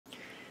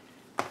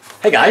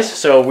Hey guys,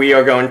 so we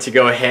are going to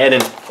go ahead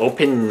and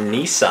open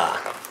Nissa.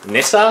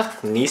 Nissa?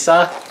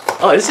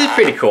 Oh, this is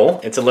pretty cool.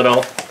 It's a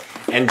little,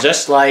 and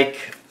just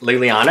like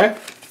Liliana,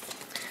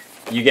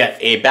 you get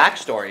a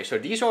backstory. So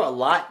these are a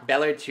lot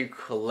better to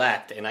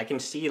collect, and I can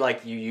see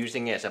like you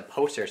using it as a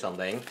poster or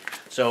something.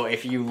 So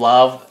if you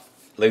love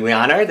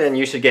Liliana, then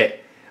you should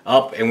get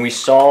up. And we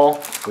see our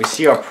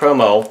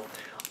promo,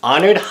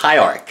 Honored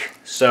Hierarch.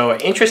 So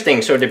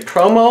interesting. So the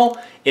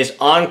promo is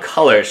on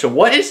color. So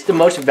what is the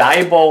most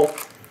valuable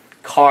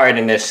card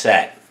in this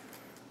set?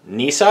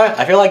 Nissa?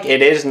 I feel like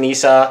it is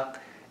Nissa,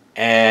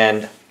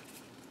 and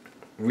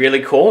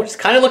really cool. It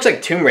kind of looks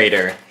like Tomb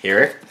Raider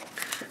here.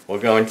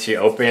 We're going to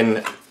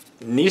open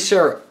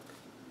Nissa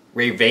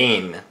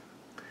Revane,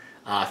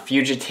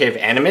 Fugitive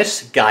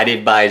Animus,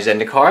 guided by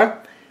Zendikar,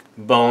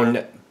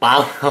 bonded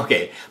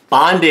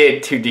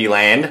to the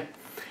land,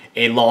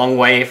 a long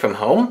way from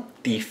home,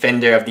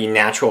 defender of the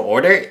natural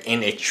order,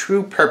 in a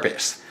true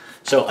purpose.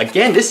 So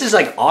again, this is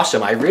like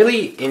awesome. I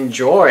really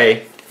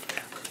enjoy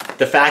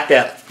the fact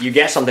that you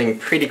get something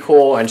pretty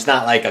cool and it's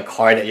not like a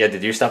card that you have to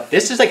do stuff.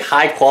 This is like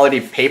high quality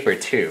paper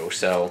too,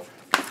 so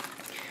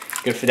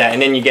good for that.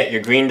 And then you get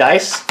your green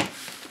dice.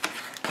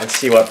 Let's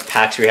see what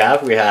packs we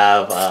have. We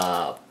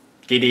have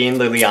Gideon,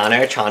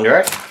 Liliana,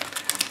 Chandra,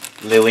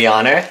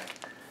 Liliana,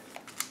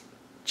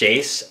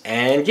 Jace,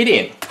 and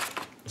Gideon.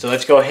 So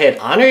let's go ahead.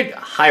 Honored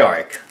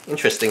Hierarch.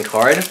 Interesting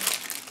card.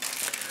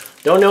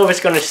 Don't know if it's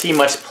going to see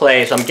much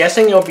play, so I'm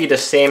guessing it'll be the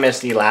same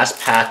as the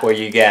last pack where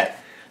you get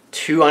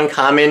 2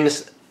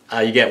 uncommons.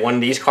 You get one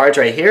of these cards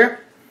right here.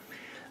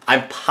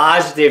 I'm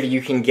positive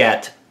you can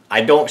get, I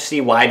don't see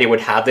why they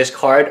would have this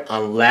card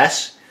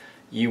unless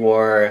you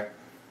could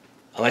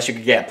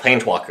get a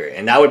Planeswalker,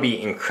 and that would be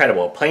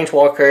incredible.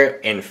 Planeswalker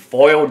in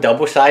foil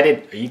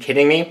double-sided, are you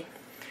kidding me?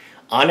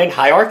 Honored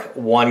Hierarch,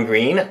 1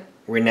 green,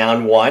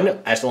 Renowned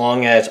 1. As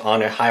long as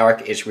Honored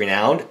Hierarch is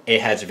renowned,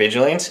 it has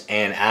Vigilance,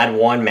 and add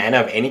 1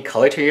 mana of any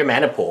color to your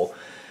mana pool.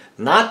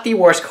 Not the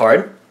worst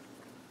card.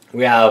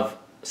 We have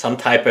some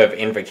type of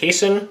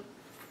invocation.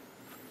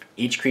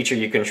 Each creature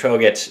you control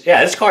gets...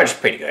 Yeah, this card's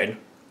pretty good.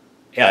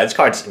 Yeah, this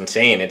card's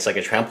insane. It's like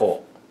a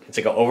trample. It's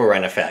like an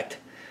overrun effect.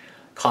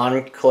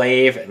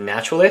 Conclave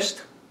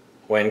Naturalist.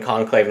 When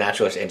Conclave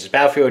Naturalist enters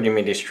battlefield, you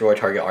may destroy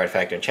target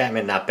artifact or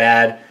enchantment. Not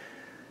bad.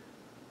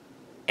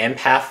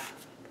 Empath.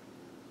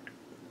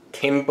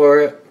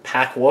 Timber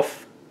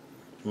Packwolf.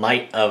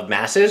 Might of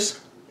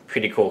Masses.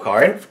 Pretty cool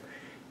card.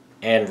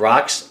 And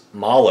Rocks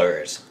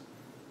Maulers.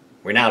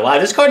 Renowned. Wow,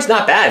 this card's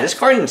not bad. This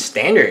card in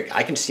Standard,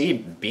 I can see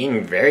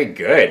being very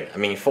good. I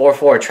mean,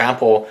 4/4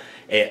 trample,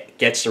 it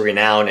gets the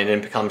Renown and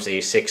then becomes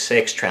a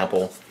 6/6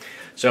 trample.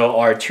 So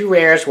our 2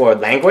 rares were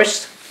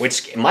Languished,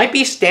 which might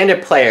be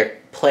Standard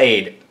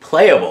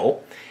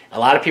playable. A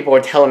lot of people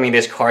are telling me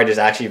this card is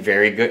actually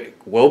very good,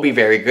 will be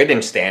very good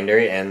in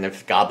Standard, and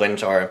if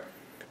Goblins are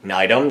an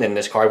item, then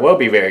this card will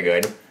be very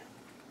good.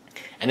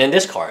 And then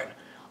this card,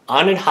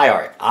 Honored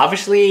Hierarch.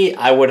 Obviously,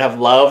 I would have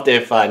loved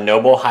if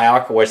Noble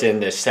Hierarch was in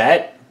this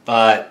set,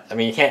 but I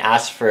mean, you can't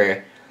ask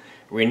for...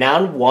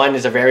 Renowned 1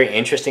 is a very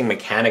interesting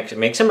mechanic. It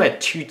makes him a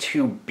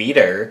 2/2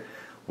 beater,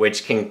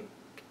 which can...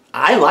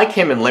 I like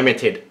him in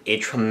Limited a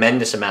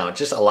tremendous amount.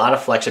 Just a lot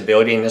of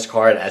flexibility in this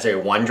card. As a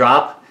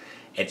 1-drop,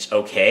 it's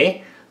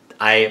okay.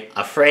 I'm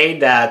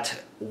afraid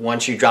that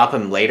once you drop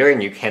him later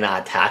and you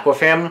cannot attack with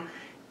him,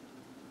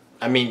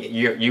 I mean,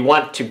 you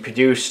want to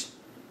produce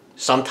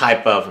some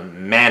type of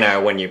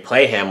mana when you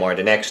play him or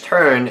the next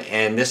turn,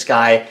 and this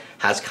guy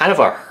has kind of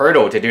a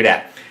hurdle to do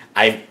that.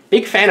 I'm a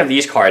big fan of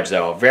these cards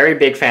though, very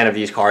big fan of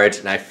these cards,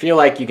 and I feel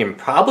like you can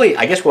probably,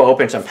 I guess we'll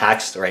open some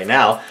packs right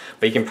now,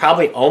 but you can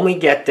probably only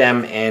get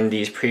them in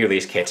these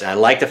pre-release kits, and I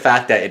like the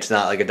fact that it's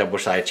not like a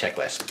double-sided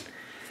checklist.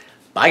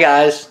 Bye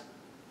guys!